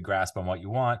pretty good grasp on what you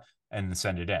want and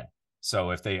send it in.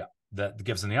 So if that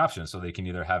gives them the option. So they can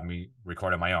either have me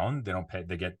record on my own. They don't pay,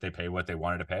 they pay what they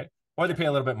wanted to pay, or they pay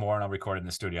a little bit more and I'll record it in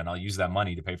the studio and I'll use that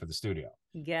money to pay for the studio.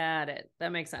 Got it.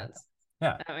 That makes sense.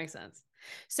 Yeah. That makes sense.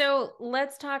 So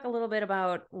let's talk a little bit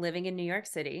about living in New York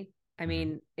City. I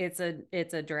mean, it's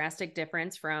a drastic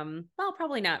difference from, well,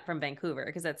 probably not from Vancouver,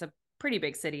 because that's a pretty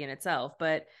big city in itself,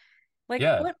 but like,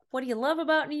 what do you love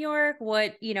about New York?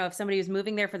 What, if somebody was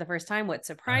moving there for the first time, what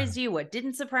surprised you? What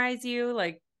didn't surprise you?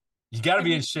 Like, you got to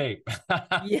be in shape.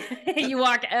 Yeah, you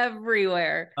walk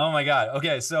everywhere. Oh my God.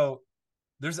 Okay. So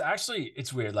there's actually,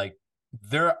 it's weird. Like,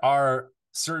 there are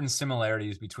certain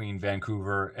similarities between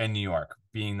Vancouver and New York,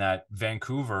 being that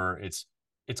Vancouver, it's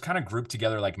kind of grouped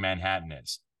together like Manhattan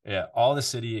is. Yeah, all the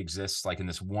city exists like in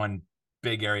this one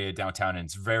big area downtown, and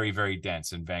it's very, very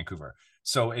dense in Vancouver.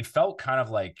 So it felt kind of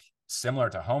like similar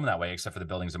to home that way, except for the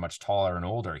buildings are much taller and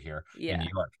older here in New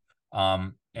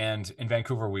York. And in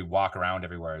Vancouver, we walk around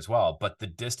everywhere as well, but the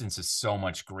distance is so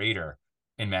much greater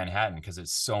in Manhattan because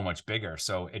it's so much bigger.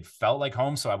 So it felt like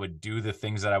home. So I would do the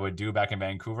things that I would do back in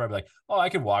Vancouver. I'd be like, oh, I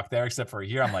could walk there, except for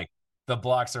here, I'm like, the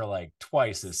blocks are like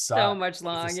twice as size. So much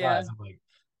long, yeah. I'm like,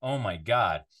 oh my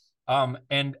God.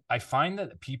 And I find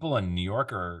that people in New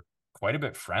York are quite a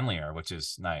bit friendlier, which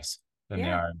is nice, than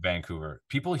they are in Vancouver.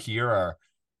 People here are,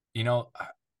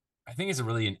 I think it's a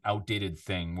really an outdated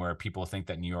thing where people think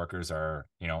that New Yorkers are,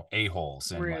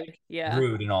 a-holes and rude,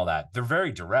 rude and all that. They're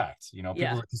very direct,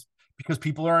 because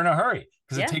people are in a hurry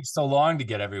because it takes so long to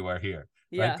get everywhere here.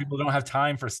 Right? People don't have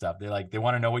time for stuff. They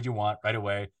want to know what you want right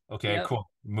away. Okay, cool.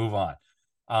 Move on.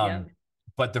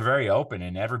 But they're very open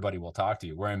and everybody will talk to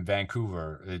you. Where in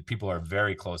Vancouver, people are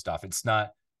very closed off. It's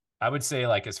not, I would say,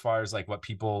 like, as far as like what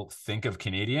people think of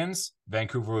Canadians,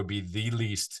 Vancouver would be the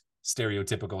least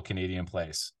stereotypical Canadian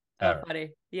place ever. Oh, funny.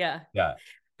 Yeah. Yeah.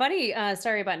 Funny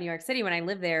story about New York City. When I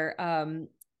lived there,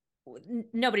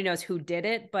 nobody knows who did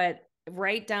it, but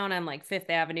right down on like Fifth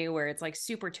Avenue, where it's like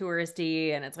super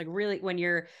touristy and it's like really, when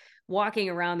you're walking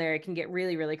around there, it can get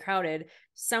really, really crowded.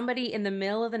 Somebody in the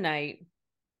middle of the night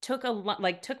took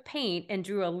paint and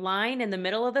drew a line in the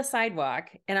middle of the sidewalk.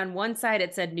 And on one side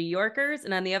it said New Yorkers,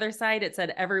 and on the other side it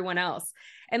said everyone else.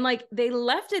 And like, they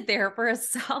left it there for a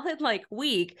solid like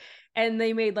week, and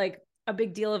they made like a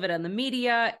big deal of it on the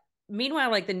media.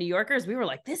 Meanwhile, like the New Yorkers, we were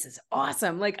like, this is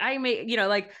awesome. Like I made,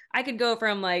 like I could go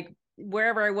from like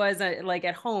wherever I was like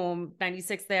at home,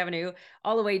 96th Avenue,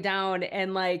 all the way down,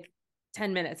 and like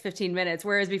 10 minutes, 15 minutes.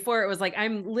 Whereas before it was like,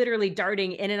 I'm literally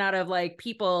darting in and out of like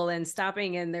people and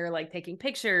stopping and they're like taking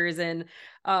pictures. And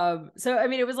so, I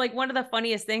mean, it was like one of the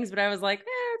funniest things, but I was like,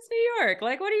 it's New York.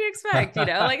 Like, what do you expect? Like,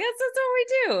 that's what we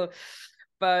do.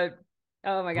 But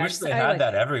oh my I gosh. wish they had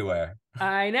that everywhere.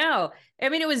 I know. I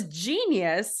mean, it was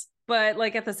genius, but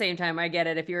like at the same time, I get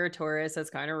it. If you're a tourist, it's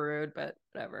kind of rude, but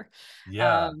whatever.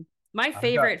 Yeah. My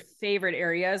favorite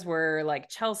areas were like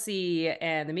Chelsea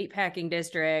and the Meatpacking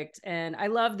District, and I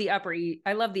love the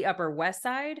Upper West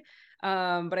Side.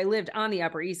 But I lived on the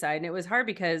Upper East Side, and it was hard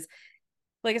because,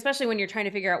 like, especially when you're trying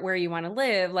to figure out where you want to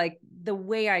live, like the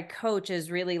way I coach is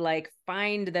really like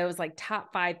find those like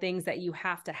top 5 things that you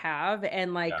have to have,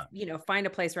 and like, find a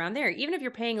place around there. Even if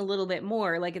you're paying a little bit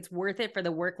more, like it's worth it for the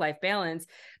work-life balance.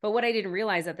 But what I didn't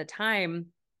realize at the time,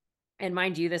 and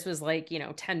mind you, this was like,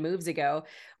 10 moves ago,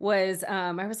 was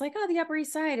I was like, oh, the Upper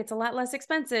East Side, it's a lot less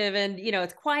expensive and,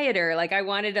 it's quieter. Like I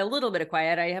wanted a little bit of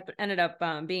quiet. I ended up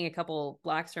being a couple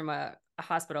blocks from a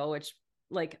hospital, which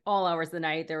like all hours of the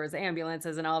night, there was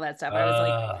ambulances and all that stuff. I was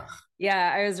like,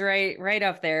 yeah, I was right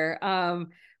up there.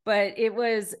 But it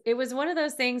was one of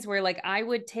those things where like I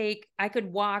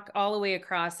could walk all the way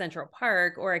across Central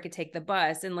Park, or I could take the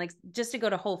bus, and like just to go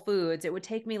to Whole Foods, it would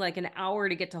take me like an hour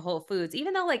to get to Whole Foods,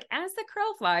 even though like as the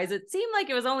crow flies, it seemed like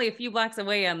it was only a few blocks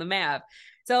away on the map.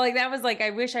 So like that was like, I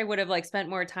wish I would have like spent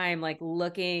more time like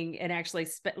looking and actually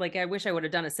like I wish I would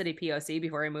have done a city POC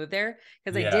before I moved there,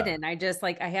 because I didn't. I just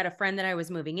like I had a friend that I was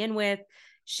moving in with.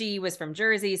 She was from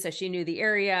Jersey, so she knew the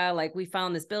area. Like we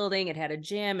found this building, it had a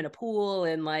gym and a pool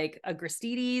and like a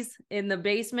Gristedes in the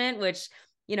basement, which,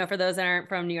 for those that aren't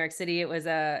from New York City, it's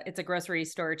a grocery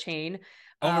store chain.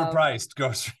 Overpriced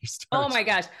grocery store. Oh my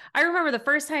gosh. I remember the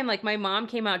first time like my mom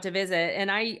came out to visit, and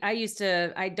I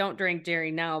don't drink dairy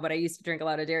now, but I used to drink a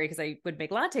lot of dairy because I would make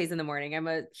lattes in the morning. I'm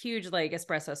a huge like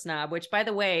espresso snob, which by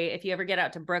the way, if you ever get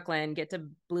out to Brooklyn, get to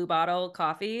Blue Bottle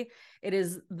Coffee. It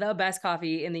is the best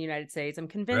coffee in the United States. I'm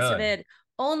convinced of it.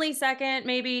 Only second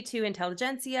maybe to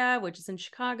Intelligentsia, which is in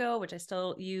Chicago, which I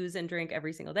still use and drink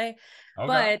every single day.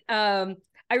 Okay. But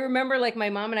I remember like my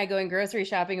mom and I going grocery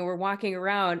shopping, and we're walking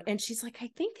around, and she's like, I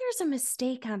think there's a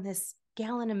mistake on this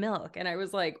gallon of milk. And I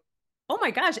was like, oh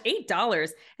my gosh, $8.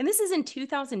 And this is in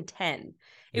 2010.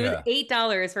 It was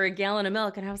 $8 for a gallon of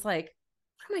milk. And I was like,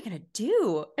 what am I going to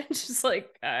do? And she's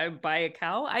like, buy a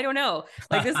cow? I don't know.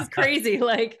 Like, this is crazy.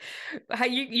 Like how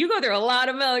you go through a lot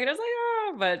of milk. And I was like,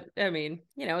 oh, but I mean,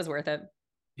 it was worth it.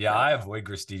 Yeah, I avoid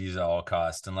Gristedes at all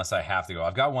costs unless I have to go.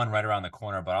 I've got one right around the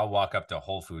corner, but I'll walk up to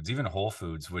Whole Foods. Even Whole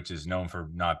Foods, which is known for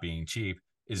not being cheap,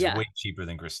 is way cheaper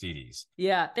than Gristedes.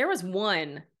 Yeah, there was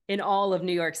one in all of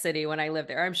New York City when I lived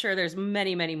there. I'm sure there's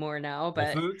many, many more now,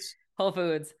 but Whole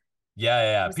Foods.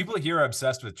 Yeah. People here are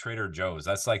obsessed with Trader Joe's.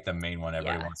 That's like the main one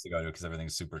everybody wants to go to because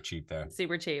everything's super cheap there.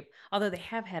 Super cheap. Although they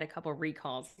have had a couple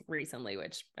recalls recently,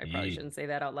 which I probably shouldn't say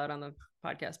that out loud on the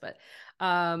podcast, but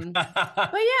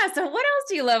yeah. So what else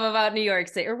do you love about New York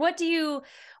City? Or what do you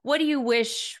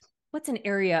wish, what's an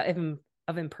area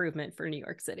of improvement for New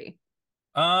York City?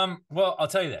 Well, I'll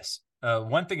tell you this.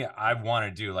 One thing that I want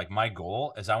to do, like my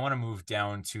goal is I want to move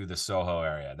down to the Soho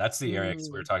area. That's the area, because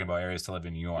we were talking about areas to live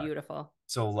in New York. Beautiful.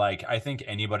 So like, I think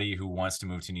anybody who wants to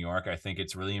move to New York, I think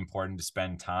it's really important to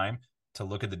spend time to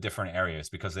look at the different areas,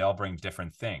 because they all bring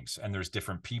different things, and there's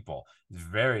different people,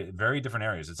 very, very different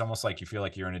areas. It's almost like you feel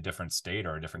like you're in a different state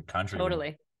or a different country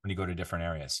when you go to different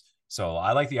areas. So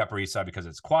I like the Upper East Side because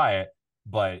it's quiet,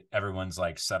 but everyone's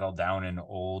like settled down and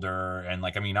older. And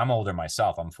like, I mean, I'm older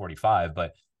myself, I'm 45,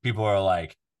 but people are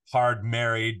like hard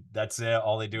married. That's it.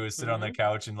 All they do is sit on the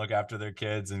couch and look after their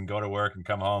kids and go to work and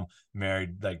come home,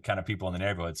 married, like kind of people in the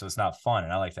neighborhood. So it's not fun.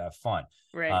 And I like to have fun.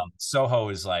 Right. Soho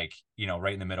is like,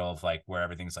 right in the middle of like where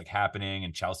everything's like happening,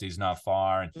 and Chelsea's not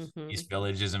far, and East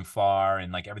Village isn't far.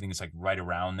 And like everything is like right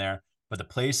around there. But the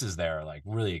places there are like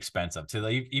really expensive to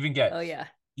like, even get,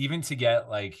 even to get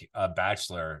like a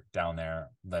bachelor down there,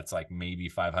 that's like maybe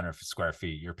 500 square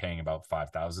feet, you're paying about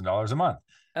 $5,000 a month.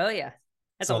 Oh yeah.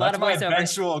 So that's my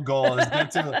eventual goal, is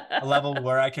get to a level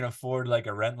where I can afford like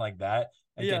a rent like that,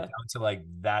 and get down to like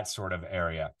that sort of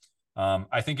area.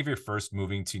 I think if you're first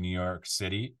moving to New York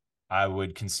City, I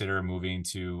would consider moving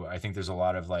to, I think there's a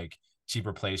lot of like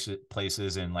cheaper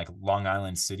places in like Long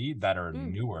Island City that are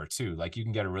newer too. Like you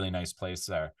can get a really nice place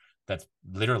there that's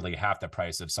literally half the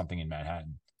price of something in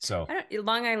Manhattan. So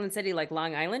Long Island City, like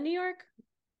Long Island, New York?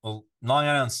 Well, Long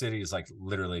Island City is like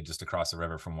literally just across the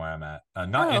river from where I'm at.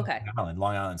 Not in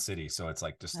Long Island City. So it's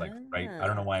like just like right. I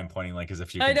don't know why I'm pointing like as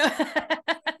if you. I know.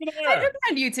 I look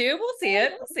on YouTube. We'll see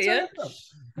it.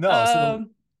 No.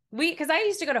 because I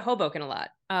used to go to Hoboken a lot.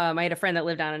 I had a friend that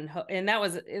lived down and that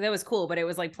was cool, but it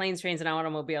was like planes, trains, and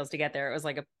automobiles to get there. It was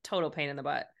like a total pain in the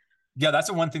butt. Yeah, that's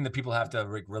the one thing that people have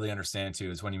to really understand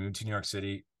too, is when you move to New York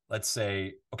City, let's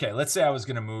say I was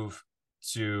going to move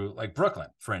to like Brooklyn,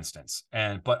 for instance,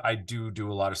 but I do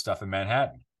a lot of stuff in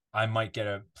Manhattan. I might get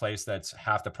a place that's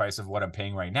half the price of what I'm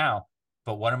paying right now,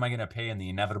 but what am I going to pay in the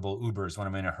inevitable Ubers when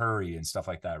I'm in a hurry and stuff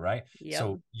like that, right? Yep.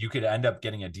 So you could end up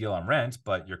getting a deal on rent,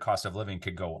 but your cost of living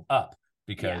could go up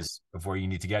because of where you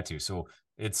need to get to. So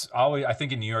it's always, I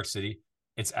think in New York City,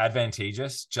 it's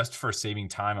advantageous just for saving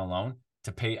time alone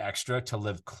to pay extra to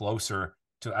live closer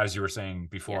to, as you were saying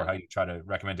before, how you try to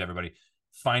recommend to everybody,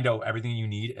 find out everything you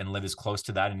need and live as close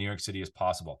to that in New York City as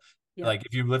possible. Yep. Like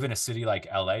if you live in a city like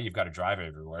LA, you've got to drive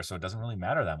everywhere. So it doesn't really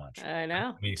matter that much. I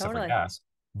know. Except for gas.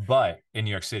 But in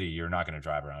New York City, you're not going to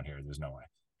drive around here. There's no way.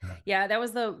 Yeah, that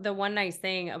was the one nice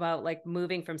thing about like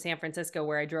moving from San Francisco,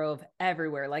 where I drove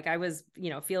everywhere. Like I was,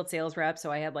 field sales rep. So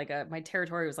I had like my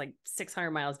territory was like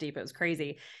 600 miles deep. It was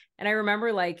crazy. And I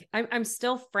remember like, I'm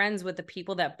still friends with the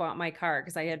people that bought my car,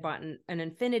 because I had bought an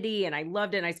Infiniti and I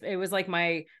loved it. And it was like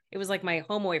my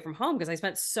home away from home, because I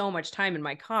spent so much time in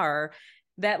my car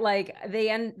that like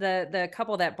the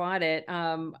couple that bought it,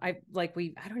 I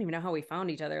don't even know how we found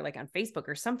each other, like on Facebook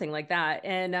or something like that.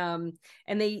 And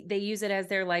they use it as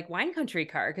their like wine country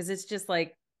car, because it's just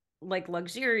like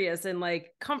luxurious and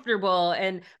like comfortable,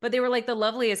 but they were like the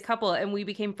loveliest couple, and we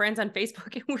became friends on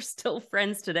Facebook, and we're still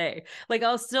friends today. Like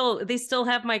they still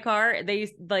have my car.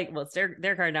 They like, well, it's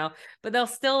their car now, but they'll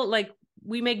still like,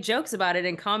 we make jokes about it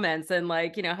in comments and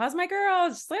like, how's my girl?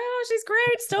 Just like, oh, she's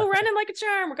great. Still running like a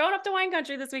charm. We're going up to wine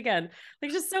country this weekend.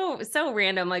 Like just so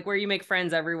random, like where you make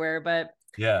friends everywhere. But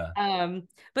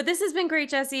but this has been great,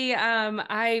 Jesse.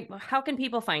 How can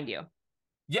people find you?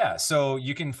 Yeah. So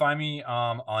you can find me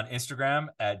on Instagram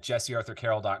at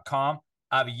jessearthurcarroll.com.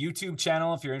 I have a YouTube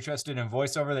channel if you're interested in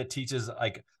voiceover that teaches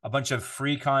like a bunch of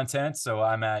free content. So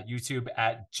I'm at YouTube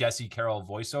at Jesse Carroll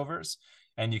Voiceovers.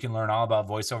 And you can learn all about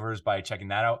voiceovers by checking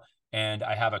that out. And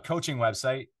I have a coaching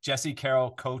website,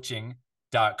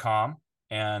 jessecarrollcoaching.com.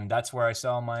 And that's where I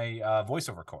sell my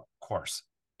voiceover course.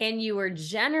 And you were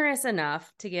generous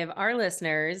enough to give our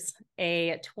listeners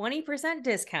a 20%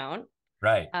 discount.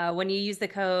 Right. When you use the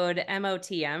code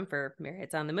MOTM for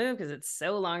Marriott's on the Move, because it's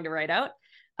so long to write out.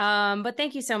 But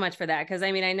thank you so much for that. Cause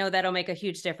I mean, I know that'll make a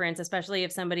huge difference, especially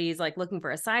if somebody's like looking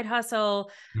for a side hustle.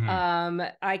 Mm-hmm.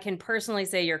 I can personally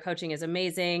say your coaching is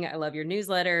amazing. I love your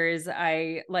newsletters.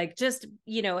 I like just,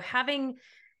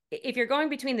 if you're going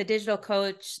between the digital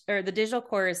coach or the digital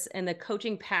course and the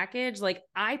coaching package, like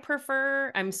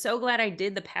I'm so glad I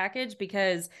did the package,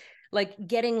 because like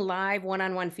getting live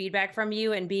one-on-one feedback from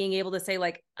you and being able to say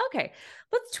like, okay,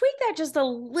 let's tweak that just a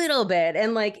little bit.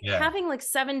 And like having like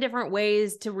 7 different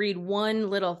ways to read one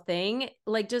little thing,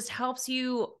 like just helps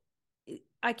you.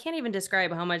 I can't even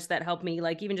describe how much that helped me.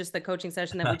 Like even just the coaching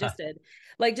session that we just did,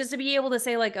 like just to be able to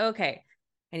say like, okay,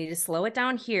 I need to slow it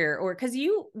down here. Or cause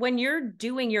when you're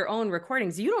doing your own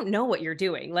recordings, you don't know what you're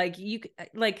doing. Like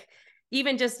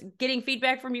even just getting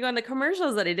feedback from you on the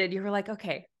commercials that I did, you were like,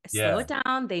 okay, slow it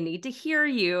down. They need to hear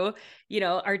you,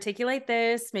 articulate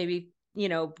this, maybe,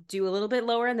 do a little bit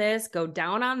lower on this, go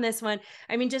down on this one.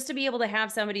 I mean, just to be able to have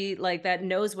somebody like that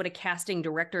knows what a casting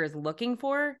director is looking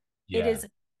for, it is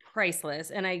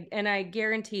priceless. And I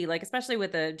guarantee, like, especially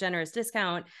with a generous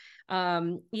discount,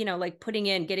 like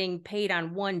getting paid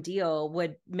on one deal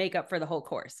would make up for the whole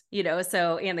course,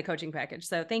 so, and the coaching package.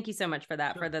 So thank you so much for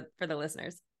that, for the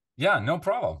listeners. Yeah, no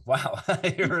problem. Wow.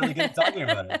 You're really good at talking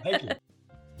about it. Thank you.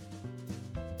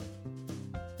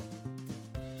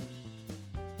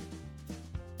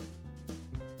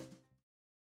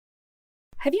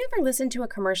 Have you ever listened to a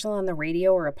commercial on the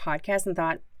radio or a podcast and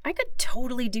thought, I could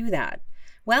totally do that?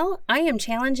 Well, I am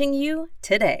challenging you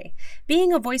today.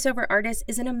 Being a voiceover artist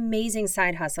is an amazing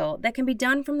side hustle that can be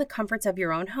done from the comforts of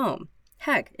your own home.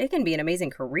 Heck, it can be an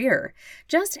amazing career.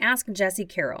 Just ask Jesse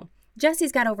Carroll.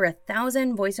 Jesse's got over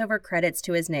 1,000 voiceover credits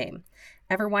to his name.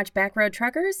 Ever watch Backroad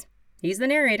Truckers? He's the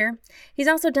narrator. He's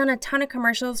also done a ton of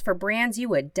commercials for brands you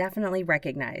would definitely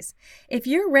recognize. If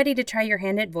you're ready to try your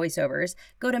hand at voiceovers,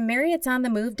 go to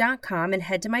marriottsonthemove.com and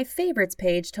head to my favorites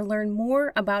page to learn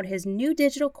more about his new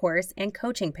digital course and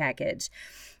coaching package.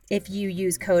 If you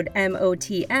use code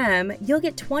MOTM, you'll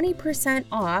get 20%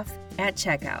 off at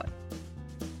checkout.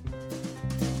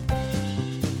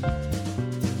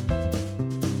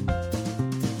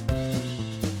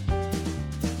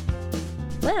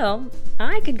 Well,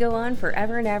 I could go on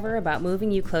forever and ever about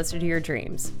moving you closer to your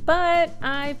dreams, but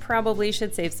I probably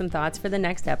should save some thoughts for the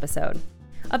next episode.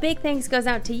 A big thanks goes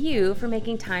out to you for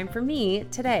making time for me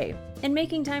today. In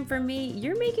making time for me,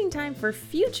 you're making time for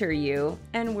future you,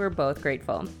 and we're both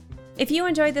grateful. If you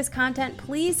enjoyed this content,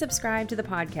 please subscribe to the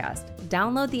podcast,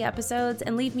 download the episodes,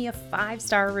 and leave me a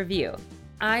 5-star review.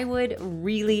 I would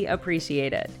really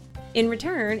appreciate it. In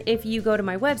return, if you go to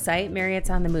my website,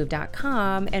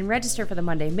 marriottsonthemove.com, and register for the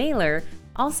Monday mailer,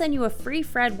 I'll send you a free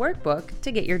Fred workbook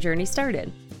to get your journey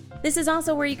started. This is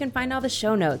also where you can find all the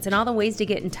show notes and all the ways to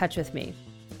get in touch with me.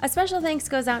 A special thanks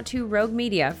goes out to Rogue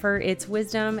Media for its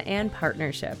wisdom and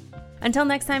partnership. Until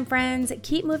next time, friends,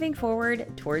 keep moving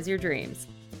forward towards your dreams.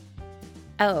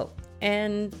 Oh,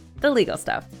 and the legal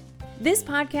stuff. This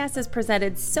podcast is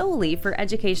presented solely for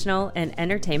educational and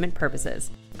entertainment purposes.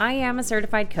 I am a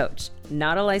certified coach,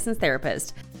 not a licensed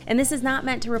therapist, and this is not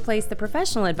meant to replace the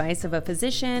professional advice of a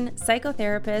physician,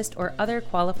 psychotherapist, or other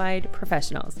qualified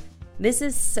professionals. This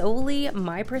is solely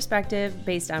my perspective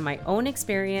based on my own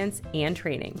experience and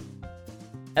training.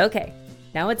 Okay,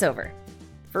 now it's over.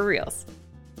 For reals.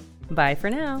 Bye for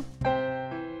now.